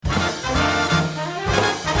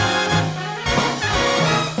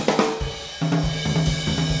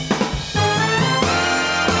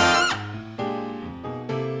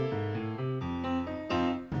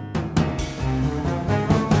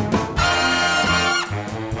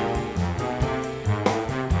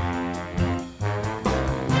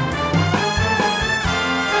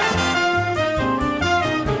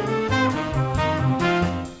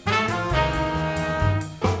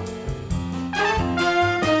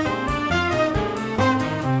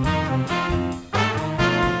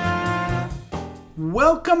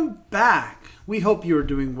Welcome back. We hope you are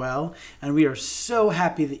doing well, and we are so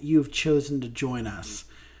happy that you've chosen to join us.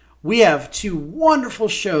 We have 2 wonderful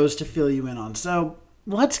shows to fill you in on, so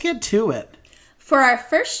let's get to it. For our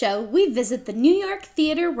first show, we visit the New York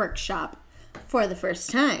Theater Workshop for the first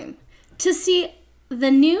time to see the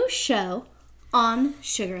new show on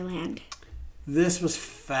Sugarland. This was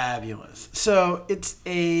fabulous. So it's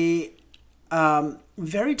a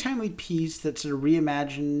very timely piece that's a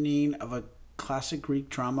reimagining of a classic Greek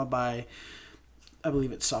drama by, I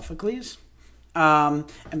believe it's Sophocles. And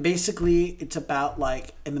basically it's about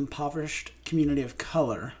like an impoverished community of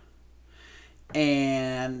color.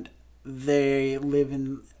 And they live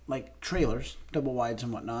in like trailers, double wides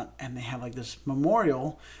and whatnot. And they have like this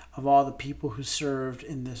memorial of all the people who served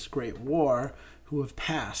in this great war who have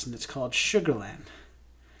passed. And it's called Sugarland.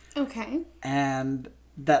 Okay. And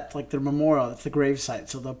that's like their memorial. That's the gravesite.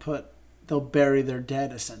 So they'll bury their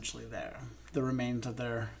dead essentially there. The remains of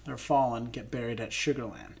their fallen get buried at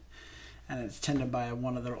Sugarland. And it's tended by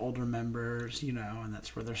one of their older members, and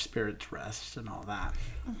that's where their spirits rest and all that.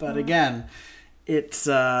 Uh-huh. But again, it's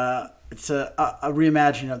a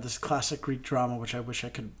reimagining of this classic Greek drama, which I wish I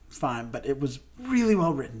could find. But it was really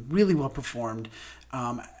well written, really well performed.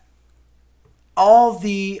 All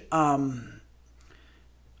the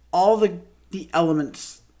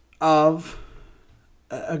elements of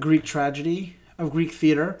a Greek tragedy, of Greek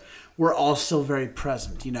theater, were all still very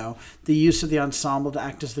present. The use of the ensemble to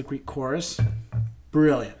act as the Greek chorus,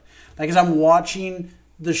 brilliant. Like as I'm watching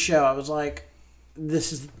the show, I was like,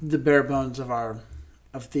 this is the bare bones of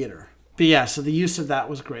theater. But yeah, so the use of that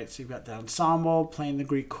was great. So you've got the ensemble playing the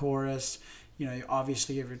Greek chorus. You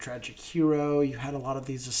obviously have your tragic hero. You had a lot of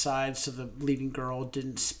these asides, so the leading girl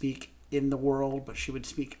didn't speak in the world, but she would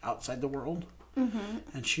speak outside the world. Mm-hmm.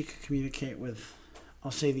 And she could communicate with, I'll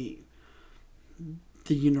say, the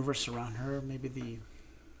universe around her, maybe the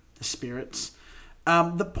spirits.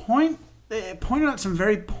 It pointed out some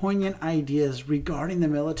very poignant ideas regarding the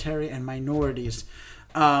military and minorities.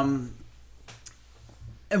 And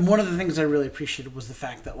one of the things I really appreciated was the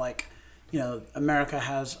fact that, America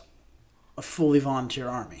has a fully volunteer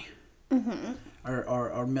army. Mm-hmm.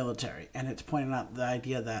 or military. And it's pointing out the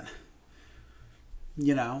idea that,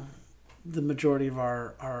 the majority of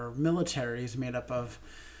our military is made up of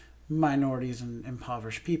minorities and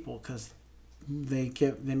impoverished people because they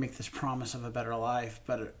make this promise of a better life,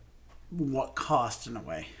 but at what cost in a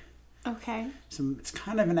way? Okay. So it's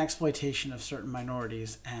kind of an exploitation of certain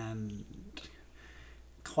minorities and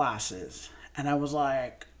classes. And I was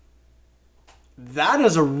like, that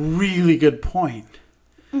is a really good point.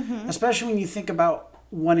 Mm-hmm. Especially when you think about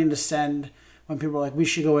wanting to send, when people are like, we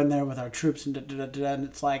should go in there with our troops and da-da-da-da, and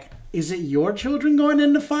it's like, is it your children going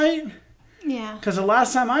in to fight? Yeah. Because the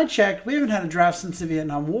last time I checked, we haven't had a draft since the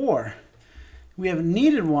Vietnam War. We haven't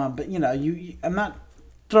needed one, but I'm not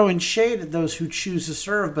throwing shade at those who choose to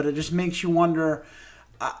serve, but it just makes you wonder.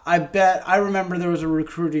 I remember there was a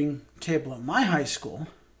recruiting table at my high school,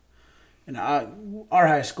 our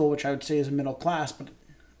high school, which I would say is a middle class, but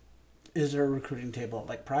is there a recruiting table at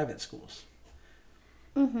like private schools?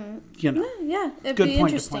 Mm-hmm. Yeah, it'd good be point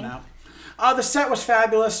interesting. To point out. The set was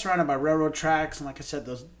fabulous, surrounded by railroad tracks, and like I said,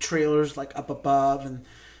 those trailers like up above, and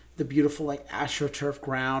the beautiful like astroturf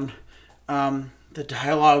ground. The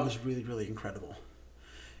dialogue was really, really incredible.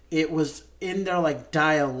 It was in their like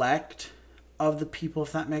dialect of the people,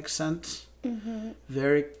 if that makes sense. Mm-hmm.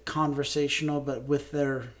 Very conversational, but with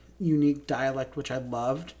their unique dialect, which I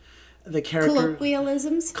loved. The character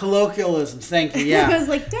colloquialisms. Thank you. Yeah, because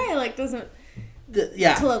like dialect doesn't.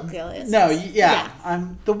 Colloquialisms. No, yeah.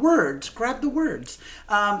 The words. Grab the words.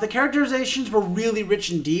 The characterizations were really rich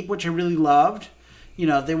and deep, which I really loved.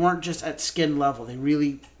 They weren't just at skin level. There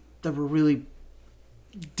were really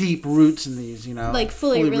deep roots in these. Like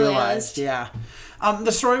fully realized. Yeah.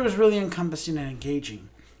 The story was really encompassing and engaging.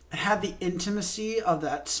 It had the intimacy of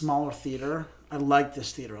that smaller theater. I liked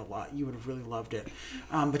this theater a lot. You would have really loved it.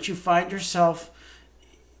 But you find yourself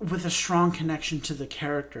with a strong connection to the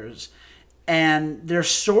characters. And their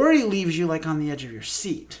story leaves you like on the edge of your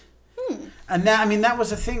seat. And that was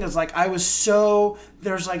the thing. Is like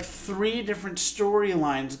there's like 3 different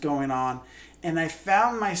storylines going on. And I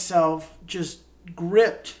found myself just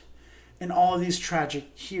gripped in all of these tragic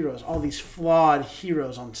heroes, all these flawed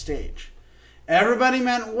heroes on stage. Everybody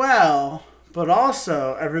meant well, but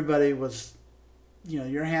also everybody was,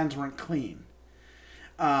 your hands weren't clean.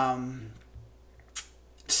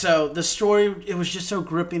 So the story, it was just so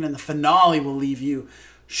gripping, and the finale will leave you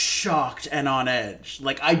shocked and on edge.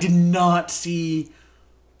 Like, I did not see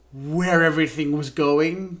where everything was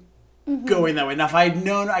going that way. Now, if I had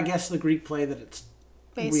known, I guess, the Greek play that it's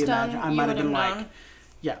based on, I might have been like,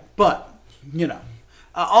 Yeah, but, you know,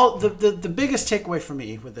 all the biggest takeaway for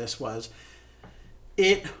me with this was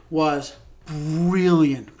it was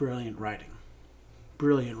brilliant writing.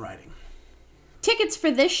 Brilliant writing. Tickets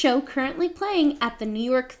for this show currently playing at the New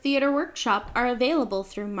York Theater Workshop are available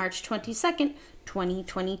through March 22nd,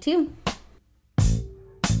 2022.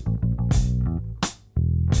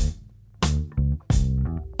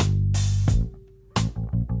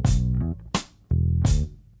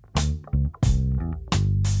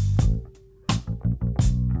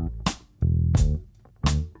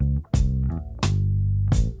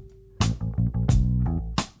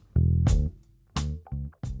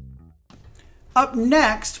 Up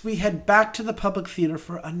next, we head back to the Public Theater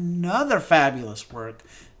for another fabulous work,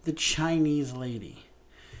 The Chinese Lady.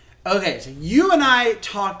 Okay, so you and I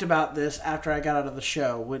talked about this after I got out of the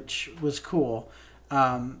show, which was cool.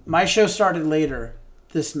 My show started later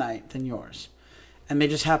this night than yours. And they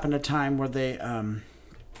just happened a time where they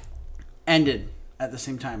ended at the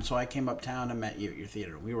same time. So I came uptown and met you at your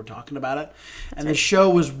theater. We were talking about it. And the show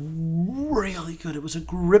was really good. It was a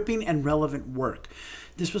gripping and relevant work.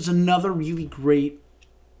 This was another really great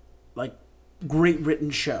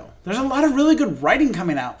written show. There's a lot of really good writing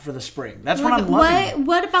coming out for the spring. That's what I'm loving.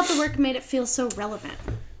 What about the work made it feel so relevant?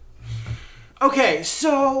 Okay,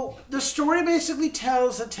 so the story basically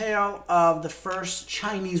tells a tale of the first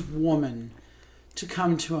Chinese woman to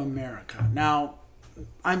come to America. Now,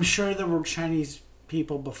 I'm sure there were Chinese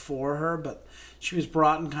people before her, but she was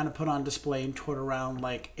brought and kind of put on display and toured around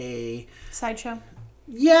like a... sideshow?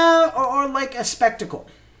 Yeah, or like a spectacle.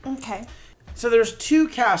 Okay. So there's two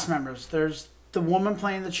cast members. There's the woman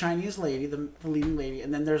playing the Chinese lady, the leading lady,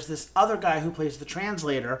 and then there's this other guy who plays the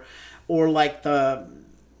translator, or like the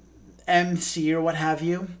MC or what have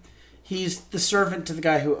you. He's the servant to the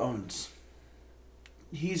guy who owns.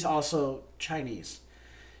 He's also Chinese.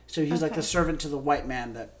 So he's like the servant to the white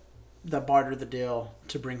man that bartered the deal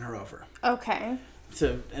to bring her over. Okay.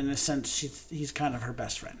 So in a sense, he's kind of her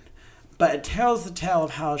best friend. But it tells the tale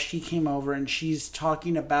of how she came over, and she's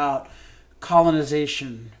talking about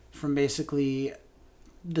colonization from basically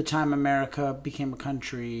the time America became a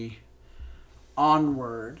country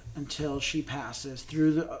onward until she passes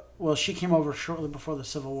through the... Well, she came over shortly before the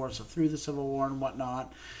Civil War, so through the Civil War and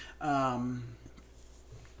whatnot.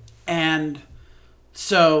 And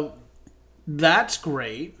so that's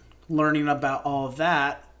great, learning about all of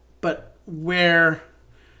that. But where...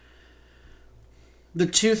 The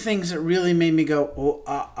two things that really made me go,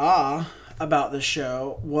 about the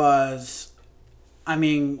show was, I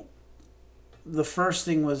mean, the first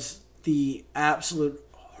thing was the absolute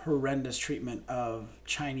horrendous treatment of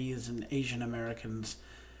Chinese and Asian Americans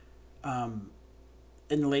in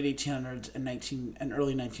the late 1800s and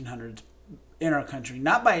early 1900s in our country.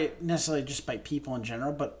 Not by necessarily just by people in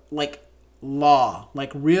general, but like law,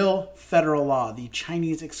 like real federal law, the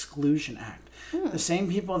Chinese Exclusion Act. The same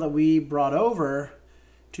people that we brought over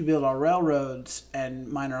to build our railroads and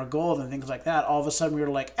mine our gold and things like that, all of a sudden we were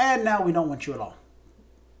like, and now we don't want you at all.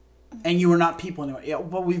 And you were not people anymore. Yeah,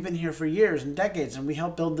 well, we've been here for years and decades, and we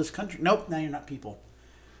helped build this country. Nope, now you're not people.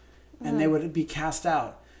 And they would be cast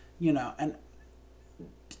out, And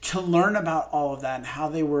to learn about all of that and how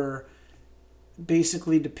they were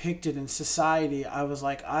basically depicted in society, I was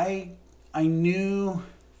like, I knew,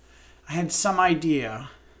 I had some idea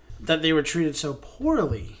that they were treated so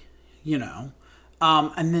poorly,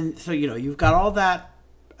 And then, so, you've got all that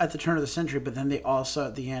at the turn of the century, but then they also,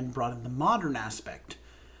 at the end, brought in the modern aspect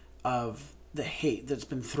of the hate that's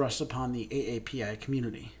been thrust upon the AAPI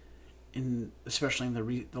community, especially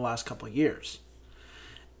in the last couple of years.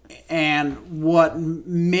 And what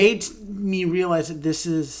made me realize that this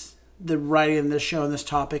is the writing in this show and this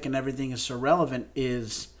topic and everything is so relevant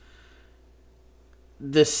is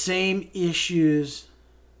the same issues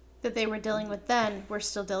that they were dealing with then, we're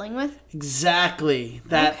still dealing with? Exactly.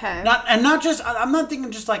 That. Okay. I'm not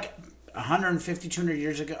thinking just like 150, 200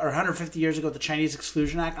 years ago, or 150 years ago, the Chinese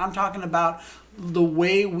Exclusion Act. I'm talking about the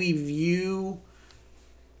way we view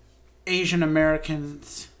Asian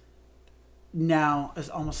Americans now is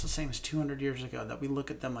almost the same as 200 years ago, that we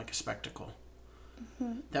look at them like a spectacle.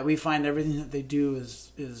 That we find everything that they do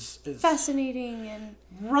is fascinating and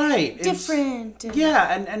right, different.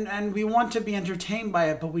 And we want to be entertained by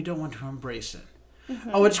it, but we don't want to embrace it.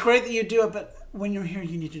 Oh, it's great that you do it, but when you're here,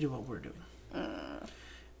 you need to do what we're doing.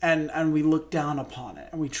 And we look down upon it,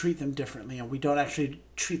 and we treat them differently, and we don't actually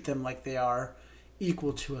treat them like they are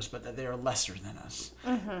equal to us, but that they are lesser than us.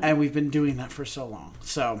 And we've been doing that for so long.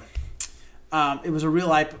 So it was a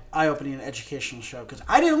real eye-opening and educational show, because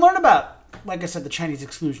I didn't learn about, like I said, the Chinese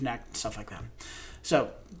Exclusion Act and stuff like that.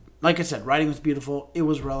 So like I said, writing was beautiful. It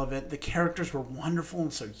was relevant. The characters were wonderful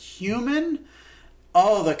and so human.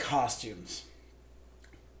 Oh, the costumes.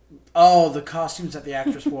 Oh, the costumes that the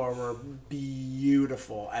actress wore were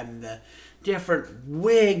beautiful. And the different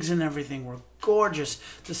wigs and everything were gorgeous.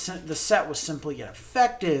 The set was simple yet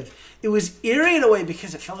effective. It was eerie in a way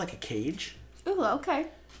because it felt like a cage. Ooh, okay.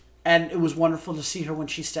 And it was wonderful to see her when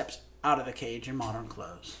she steps out of the cage in modern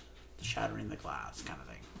clothes. Shattering the glass kind of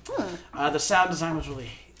thing. The sound design was really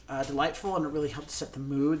delightful, and it really helped set the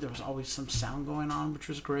mood. There was always some sound going on, which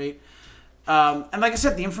was great. And like I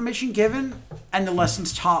said, the information given and the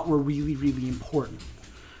lessons taught were really, really important.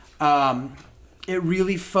 It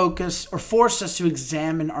really forced us to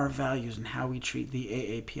examine our values and how we treat the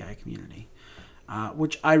AAPI community,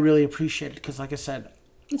 which I really appreciated because, like I said,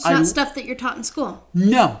 it's not stuff that you're taught in school.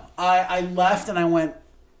 No. I left and I went,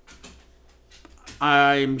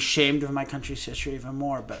 I'm ashamed of my country's history even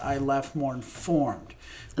more, but I left more informed,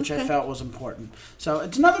 which I felt was important. So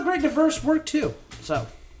it's another great diverse work too. So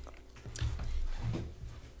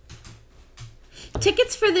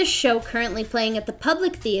tickets for this show currently playing at the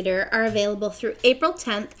Public Theater are available through April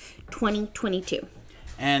 10th, 2022.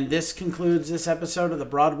 And this concludes this episode of the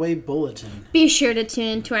Broadway Bulletin. Be sure to tune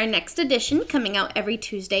in to our next edition coming out every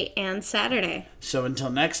Tuesday and Saturday. So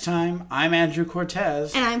until next time, I'm Andrew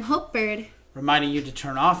Cortez. And I'm Hope Bird. Reminding you to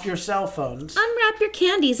turn off your cell phones. Unwrap your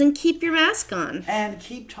candies and keep your mask on. And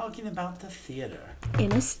keep talking about the theater.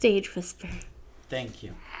 In a stage whisper. Thank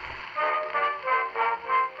you.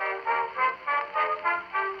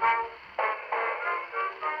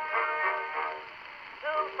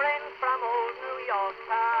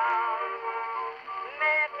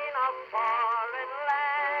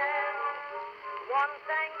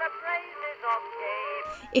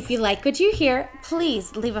 If you like what you hear,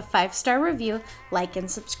 please leave a 5-star review, like, and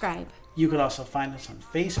subscribe. You can also find us on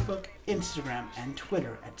Facebook, Instagram, and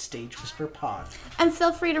Twitter at Stage Whisper Pod. And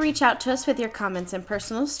feel free to reach out to us with your comments and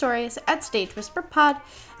personal stories at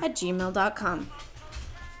stagewhisperpod@gmail.com.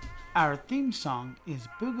 Our theme song is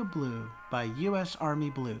Booga Blue by U.S.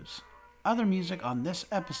 Army Blues. Other music on this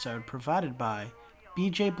episode provided by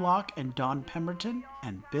BJ Block and Don Pemberton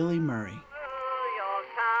and Billy Murray.